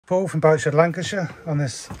Paul from Boatshed, Lancashire, on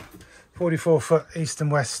this 44-foot east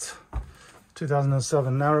and west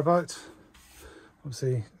 2007 narrowboat.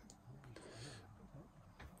 Obviously,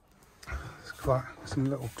 it's quite some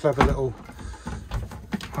little clever little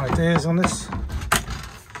ideas on this.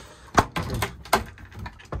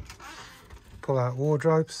 Pull out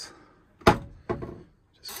wardrobes,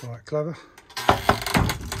 just quite clever.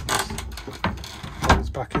 It's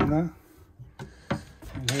back in there.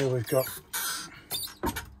 And here we've got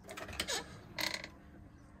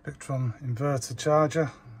Victron inverter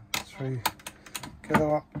charger, 3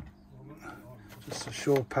 kilowatt, just a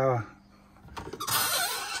shore power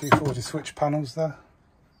 240 switch panels there.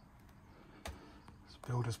 It's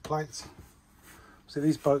builder's plates. So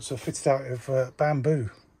these boats are fitted out of bamboo.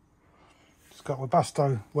 It's got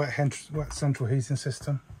Webasto wet central heating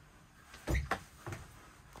system. We've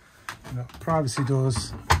got privacy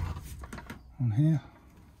doors on here.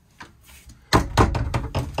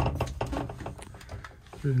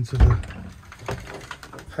 Through into the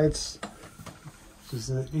heads. This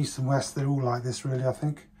is the east and west, they're all like this really, I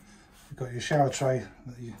think. You've got your shower tray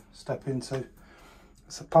that you step into.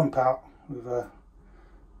 It's a pump out with a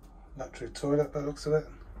electric toilet by the looks of it.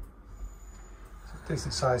 It's a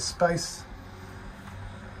decent sized space.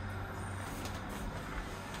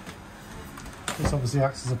 This obviously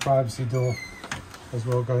acts as a privacy door as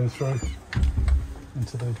well, going through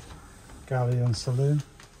into the galley and saloon.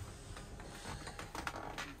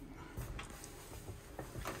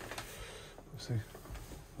 Obviously,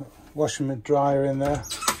 washing and dryer in there,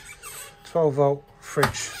 12-volt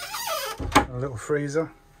fridge, and a little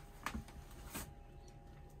freezer.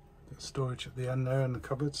 Got storage at the end there in the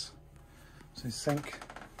cupboards. So sink.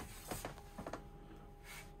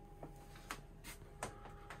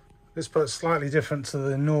 This boat's slightly different to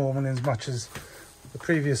the norm, in as much as the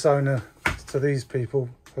previous owner to these people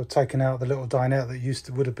have taken out the little dinette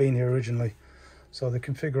that would have been here originally. So the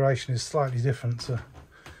configuration is slightly different to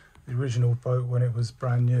the original boat when it was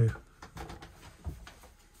brand new.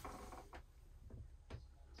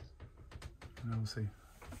 And obviously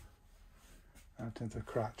out into the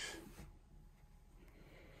crutch.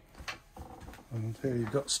 And here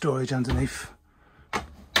you've got storage underneath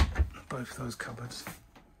both those cupboards.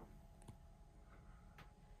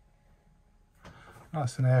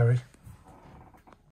 Nice and airy.